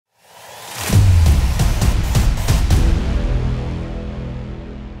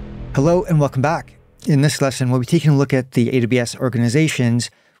Hello and welcome back. In this lesson, we'll be taking a look at the AWS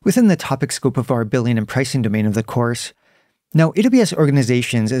Organizations within the topic scope of our billing and pricing domain of the course. Now, AWS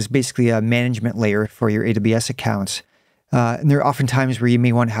Organizations is basically a management layer for your AWS accounts. And there are often times where you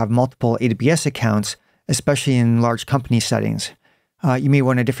may want to have multiple AWS accounts, especially in large company settings. You may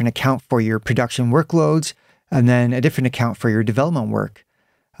want a different account for your production workloads, and then a different account for your development work.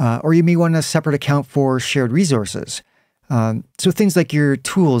 Or you may want a separate account for shared resources. So things like your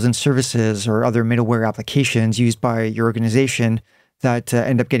tools and services or other middleware applications used by your organization that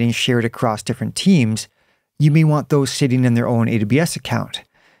end up getting shared across different teams, you may want those sitting in their own AWS account.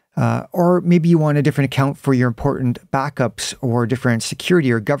 Or maybe you want a different account for your important backups or different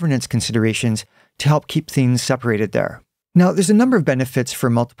security or governance considerations to help keep things separated there. Now, there's a number of benefits for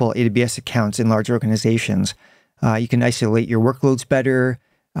multiple AWS accounts in large organizations. You can isolate your workloads better,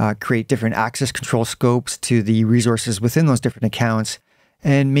 create different access control scopes to the resources within those different accounts,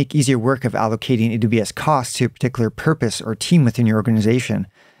 and make easier work of allocating AWS costs to a particular purpose or team within your organization.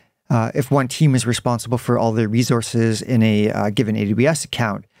 If one team is responsible for all the resources in a given AWS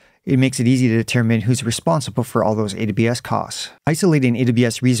account, it makes it easy to determine who's responsible for all those AWS costs. Isolating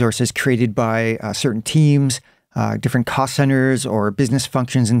AWS resources created by certain teams, different cost centers, or business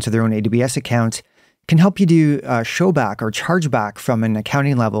functions into their own AWS accounts can help you do showback or chargeback from an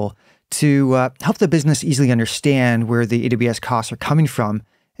accounting level to help the business easily understand where the AWS costs are coming from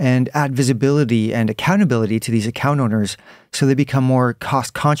and add visibility and accountability to these account owners so they become more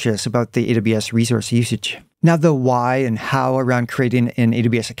cost conscious about the AWS resource usage. Now, the why and how around creating an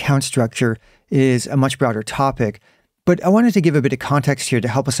AWS account structure is a much broader topic, but I wanted to give a bit of context here to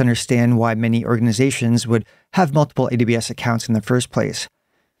help us understand why many organizations would have multiple AWS accounts in the first place.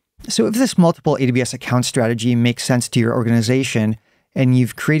 So if this multiple AWS account strategy makes sense to your organization and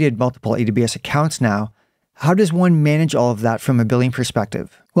you've created multiple AWS accounts now, how does one manage all of that from a billing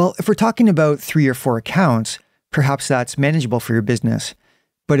perspective? Well, if we're talking about 3 or 4 accounts, perhaps that's manageable for your business.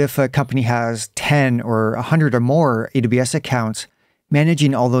 But if a company has 10 or 100 or more AWS accounts,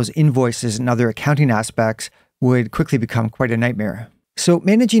 managing all those invoices and other accounting aspects would quickly become quite a nightmare. So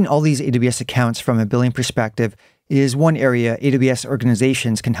managing all these AWS accounts from a billing perspective is one area AWS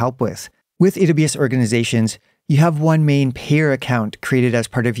Organizations can help with. With AWS Organizations, you have one main payer account created as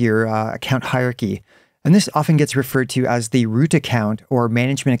part of your account hierarchy. And this often gets referred to as the root account or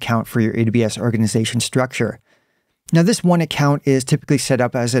management account for your AWS organization structure. Now, this one account is typically set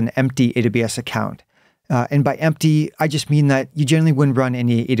up as an empty AWS account. And by empty, I just mean that you generally wouldn't run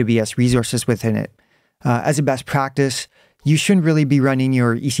any AWS resources within it. As a best practice, you shouldn't really be running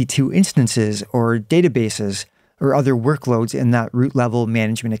your EC2 instances or databases or other workloads in that root level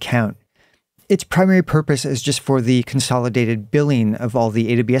management account. Its primary purpose is just for the consolidated billing of all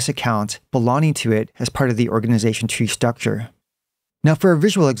the AWS accounts belonging to it as part of the organization tree structure. Now, for a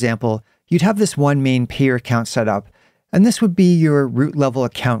visual example, you'd have this one main payer account set up, and this would be your root level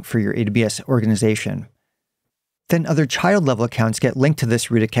account for your AWS organization. Then other child level accounts get linked to this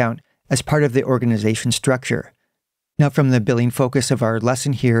root account as part of the organization structure. Now, from the billing focus of our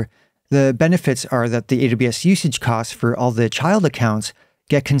lesson here, the benefits are that the AWS usage costs for all the child accounts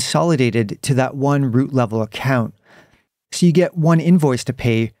get consolidated to that one root level account. So you get one invoice to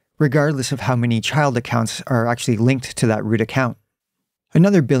pay regardless of how many child accounts are actually linked to that root account.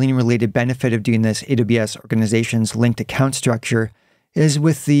 Another billing related benefit of doing this AWS Organizations linked account structure is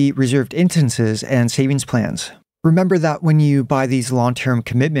with the reserved instances and savings plans. Remember that when you buy these long-term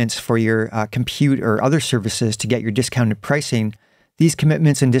commitments for your compute or other services to get your discounted pricing, these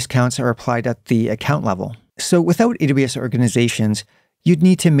commitments and discounts are applied at the account level. So without AWS Organizations, you'd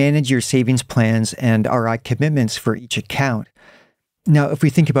need to manage your savings plans and RI commitments for each account. Now, if we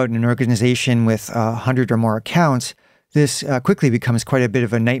think about an organization with 100 or more accounts, this quickly becomes quite a bit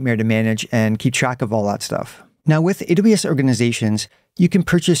of a nightmare to manage and keep track of all that stuff. Now, with AWS Organizations, you can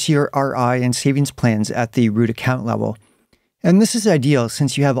purchase your RI and savings plans at the root account level. And this is ideal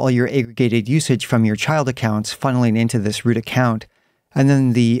since you have all your aggregated usage from your child accounts funneling into this root account. And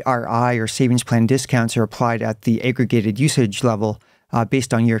then the RI or savings plan discounts are applied at the aggregated usage level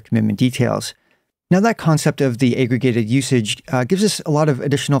based on your commitment details. Now, that concept of the aggregated usage gives us a lot of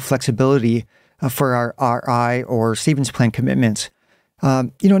additional flexibility for our RI or savings plan commitments.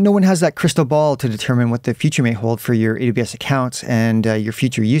 No one has that crystal ball to determine what the future may hold for your AWS accounts and your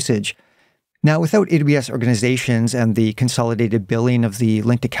future usage. Now, without AWS Organizations and the consolidated billing of the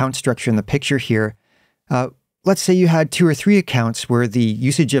linked account structure in the picture here, let's say you had 2 or 3 accounts where the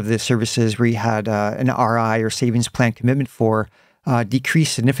usage of the services where you had an RI or savings plan commitment for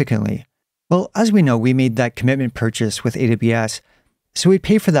decreased significantly. Well, as we know, we made that commitment purchase with AWS, so we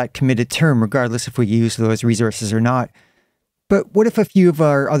pay for that committed term regardless if we use those resources or not. But what if a few of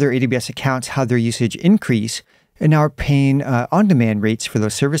our other AWS accounts had their usage increase and now are paying on-demand rates for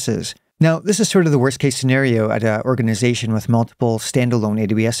those services? Now, this is sort of the worst-case scenario at an organization with multiple standalone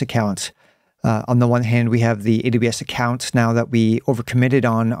AWS accounts. On the one hand, we have the AWS accounts now that we overcommitted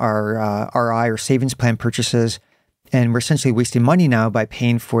on our RI or savings plan purchases, and we're essentially wasting money now by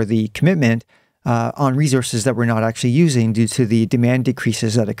paying for the commitment on resources that we're not actually using due to the demand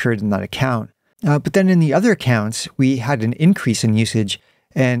decreases that occurred in that account. But then in the other accounts, we had an increase in usage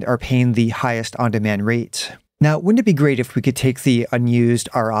and are paying the highest on-demand rates. Now, wouldn't it be great if we could take the unused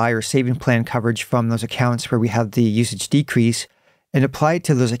RI or saving plan coverage from those accounts where we had the usage decrease and apply it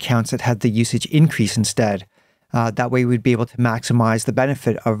to those accounts that had the usage increase instead? That way we'd be able to maximize the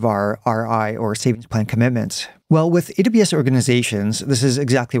benefit of our RI or savings plan commitments. Well, with AWS Organizations, this is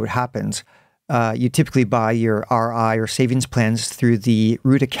exactly what happens. You typically buy your RI or savings plans through the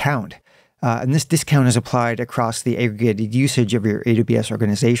root account. And this discount is applied across the aggregated usage of your AWS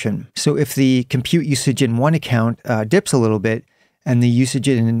organization. So if the compute usage in one account dips a little bit and the usage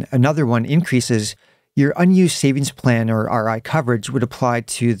in another one increases, your unused savings plan or RI coverage would apply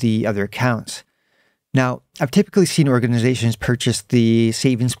to the other accounts. Now, I've typically seen organizations purchase the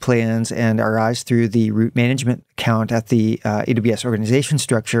savings plans and RIs through the root management account at the AWS organization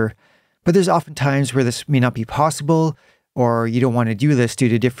structure, but there's often times where this may not be possible, or you don't want to do this due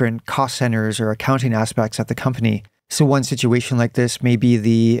to different cost centers or accounting aspects at the company. So one situation like this may be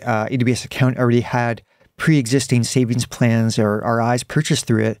the AWS account already had pre-existing savings plans or RIs purchased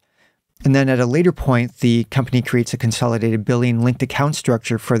through it. And then at a later point, the company creates a consolidated billing linked account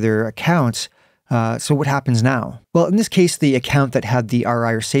structure for their accounts. So what happens now? Well, in this case, the account that had the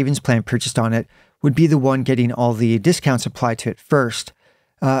RI or savings plan purchased on it would be the one getting all the discounts applied to it first.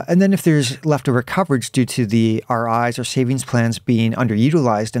 And then if there's leftover coverage due to the RIs or savings plans being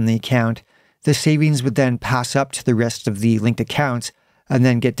underutilized in the account, the savings would then pass up to the rest of the linked accounts and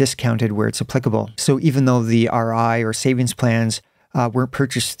then get discounted where it's applicable. So even though the RI or savings plans weren't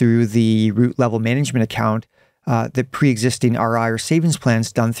purchased through the root level management account, the pre-existing RI or savings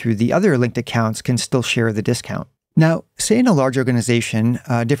plans done through the other linked accounts can still share the discount. Now, say in a large organization,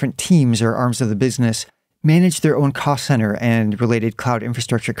 different teams or arms of the business manage their own cost center and related cloud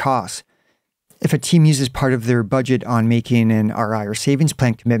infrastructure costs. If a team uses part of their budget on making an RI or savings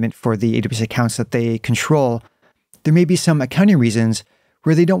plan commitment for the AWS accounts that they control, there may be some accounting reasons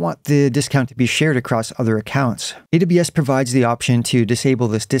where they don't want the discount to be shared across other accounts. AWS provides the option to disable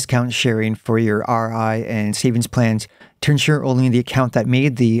this discount sharing for your RI and savings plans to ensure only the account that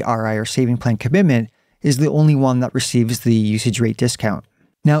made the RI or saving plan commitment is the only one that receives the usage rate discount.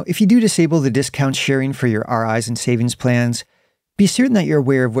 Now, if you do disable the discount sharing for your RIs and savings plans, be certain that you're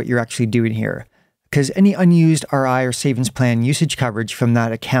aware of what you're actually doing here, because any unused RI or savings plan usage coverage from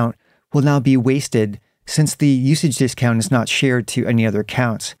that account will now be wasted since the usage discount is not shared to any other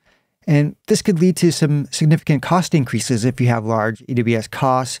accounts. And this could lead to some significant cost increases if you have large AWS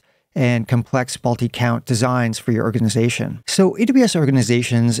costs and complex multi-account designs for your organization. So AWS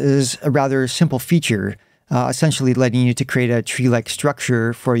Organizations is a rather simple feature, essentially letting you to create a tree-like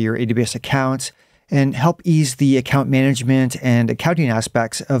structure for your AWS accounts and help ease the account management and accounting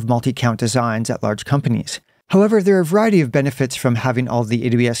aspects of multi-account designs at large companies. However, there are a variety of benefits from having all the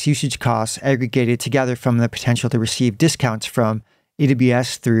AWS usage costs aggregated together, from the potential to receive discounts from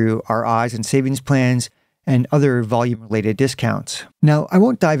AWS through RIs and savings plans and other volume-related discounts. Now, I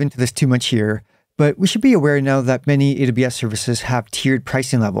won't dive into this too much here, but we should be aware now that many AWS services have tiered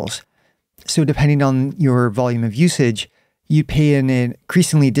pricing levels. So depending on your volume of usage, you pay an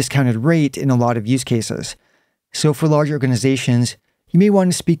increasingly discounted rate in a lot of use cases. So for large organizations, you may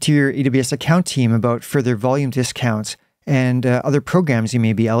want to speak to your AWS account team about further volume discounts and other programs you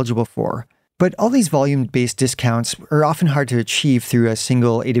may be eligible for. But all these volume-based discounts are often hard to achieve through a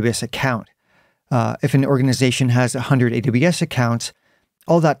single AWS account. If an organization has 100 AWS accounts,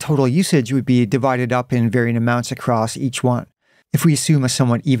 all that total usage would be divided up in varying amounts across each one. If we assume a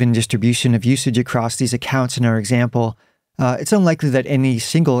somewhat even distribution of usage across these accounts in our example, it's unlikely that any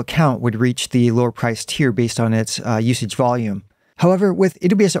single account would reach the lower price tier based on its usage volume. However, with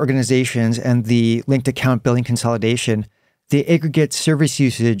AWS Organizations and the linked account billing consolidation, the aggregate service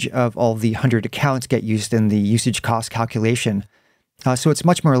usage of all the 100 accounts get used in the usage cost calculation. So it's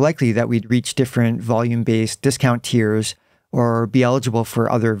much more likely that we'd reach different volume-based discount tiers or be eligible for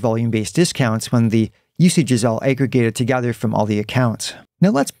other volume-based discounts when the usage is all aggregated together from all the accounts. Now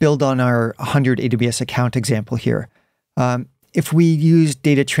let's build on our 100 AWS account example here. If we use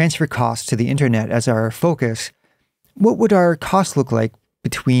data transfer costs to the internet as our focus, what would our cost look like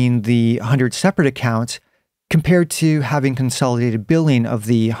between the 100 separate accounts compared to having consolidated billing of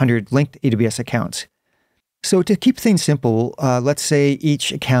the 100 linked AWS accounts? So to keep things simple, let's say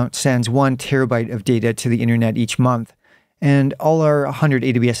each account sends 1 terabyte of data to the internet each month, and all our 100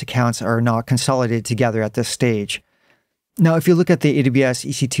 AWS accounts are not consolidated together at this stage. Now, if you look at the AWS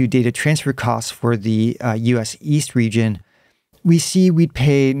EC2 data transfer costs for the US East region, we see we'd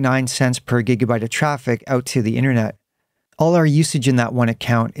pay 9 cents per gigabyte of traffic out to the internet. All our usage in that one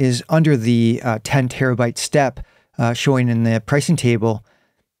account is under the 10 terabyte step showing in the pricing table.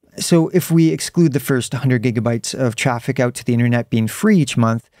 So if we exclude the first 100 gigabytes of traffic out to the internet being free each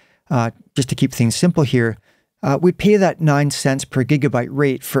month, just to keep things simple here, we'd pay that 9 cents per gigabyte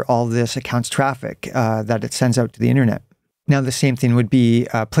rate for all this account's traffic that it sends out to the internet. Now, the same thing would be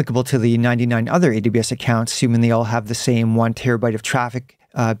applicable to the 99 other AWS accounts, assuming they all have the same 1 terabyte of traffic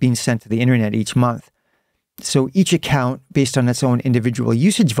being sent to the internet each month. So each account, based on its own individual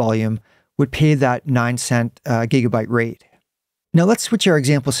usage volume, would pay that 9 cent gigabyte rate. Now let's switch our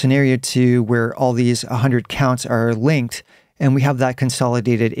example scenario to where all these 100 counts are linked, and we have that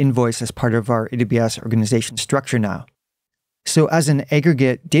consolidated invoice as part of our AWS organization structure now. So as an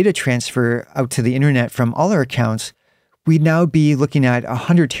aggregate data transfer out to the internet from all our accounts, we'd now be looking at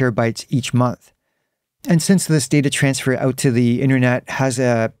 100 terabytes each month. And since this data transfer out to the internet has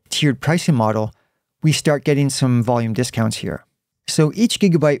a tiered pricing model, we start getting some volume discounts here. So each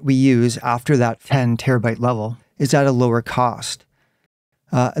gigabyte we use after that 10 terabyte level is at a lower cost.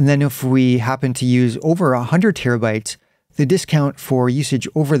 And then if we happen to use over 100 terabytes, the discount for usage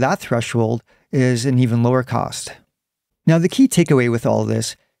over that threshold is an even lower cost. Now, the key takeaway with all of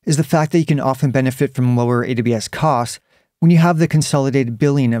this is the fact that you can often benefit from lower AWS costs when you have the consolidated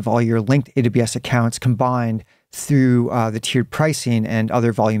billing of all your linked AWS accounts combined through the tiered pricing and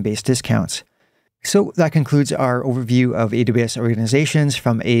other volume-based discounts. So that concludes our overview of AWS Organizations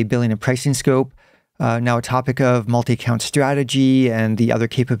from a billing and pricing scope. Now a topic of multi-account strategy and the other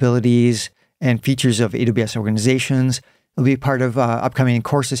capabilities and features of AWS Organizations. It'll be part of upcoming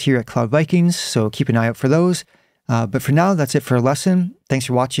courses here at Cloud Vikings, so keep an eye out for those. But for now, that's it for our lesson. Thanks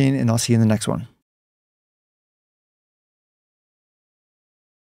for watching, and I'll see you in the next one.